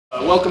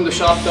Welcome to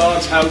Shop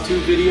Dog's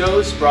how-to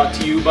videos, brought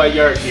to you by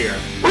Yard Gear.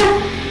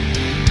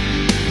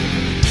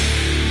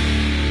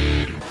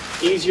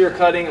 Easier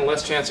cutting and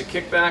less chance of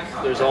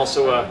kickback. There's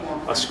also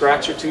a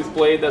scratcher tooth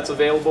blade that's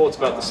available. It's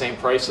about the same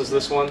price as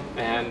this one,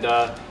 and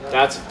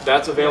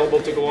that's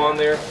available to go on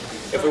there.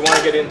 If we want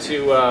to get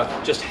into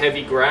just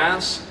heavy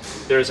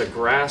grass, there's a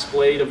grass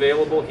blade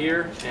available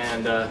here,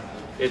 and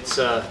it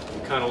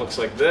kind of looks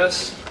like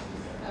this.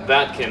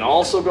 That can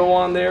also go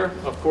on there.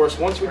 Of course,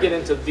 once we get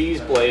into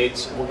these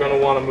blades, we're going to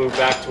want to move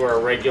back to our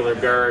regular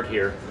guard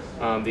here.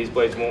 These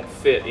blades won't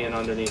fit in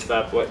underneath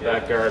that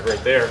guard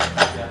right there.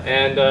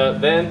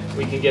 And then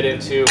we can get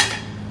into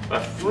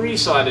a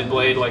three-sided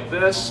blade like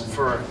this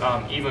for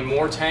even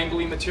more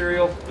tangly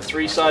material, the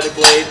three-sided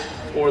blade,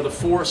 or the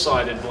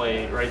four-sided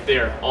blade right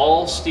there.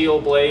 All steel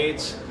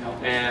blades.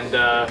 And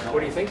what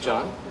do you think,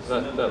 John?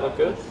 Does that look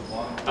good?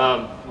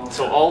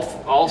 So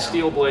all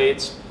steel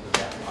blades.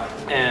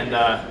 And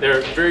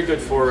they're very good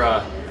for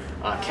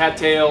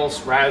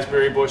cattails,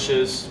 raspberry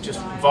bushes, just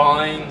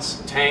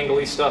vines,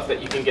 tangly stuff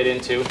that you can get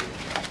into.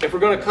 If we're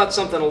going to cut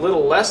something a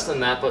little less than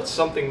that, but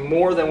something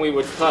more than we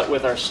would cut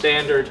with our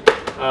standard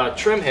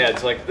trim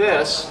heads like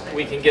this,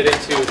 we can get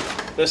into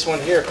this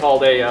one here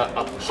called a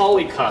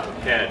polycut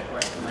head.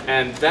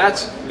 And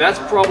that's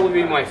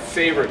probably my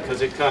favorite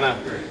because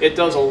it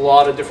does a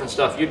lot of different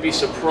stuff. You'd be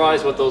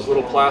surprised what those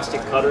little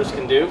plastic cutters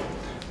can do.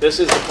 This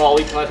is the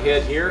polycut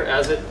head here.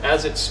 As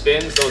it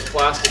spins, those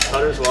plastic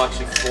cutters will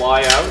actually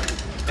fly out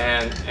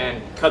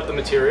and cut the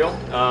material.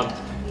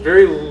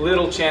 Very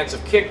little chance of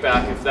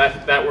kickback if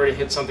that were to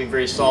hit something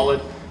very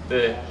solid.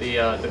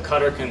 The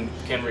cutter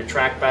can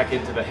retract back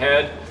into the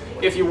head.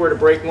 If you were to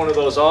break one of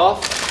those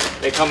off,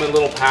 they come in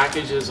little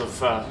packages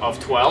of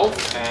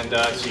 12, and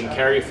so you can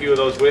carry a few of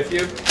those with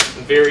you.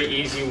 Very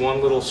easy,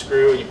 one little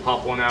screw, you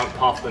pop one out,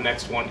 pop the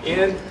next one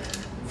in.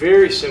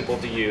 Very simple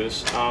to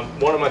use.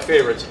 One of my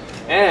favorites.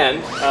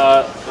 And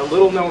a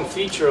little known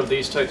feature of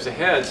these types of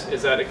heads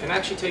is that it can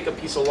actually take a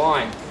piece of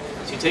line.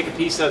 So you take a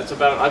piece that's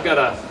about, I've got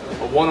a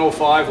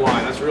 105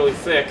 line, that's really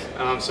thick,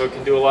 so it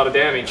can do a lot of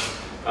damage.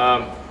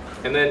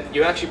 And then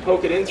you actually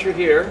poke it in through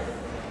here,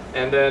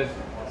 and then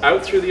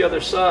out through the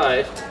other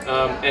side,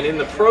 and in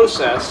the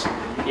process,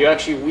 you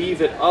actually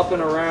weave it up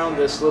and around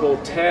this little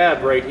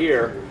tab right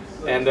here,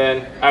 and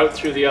then out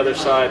through the other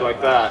side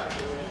like that.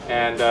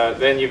 And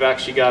then you've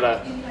actually got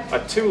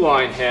a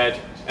two-line head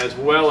as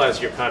well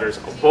as your cutters,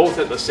 both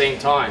at the same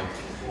time.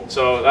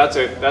 So that's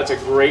a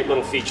great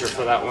little feature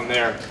for that one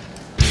there.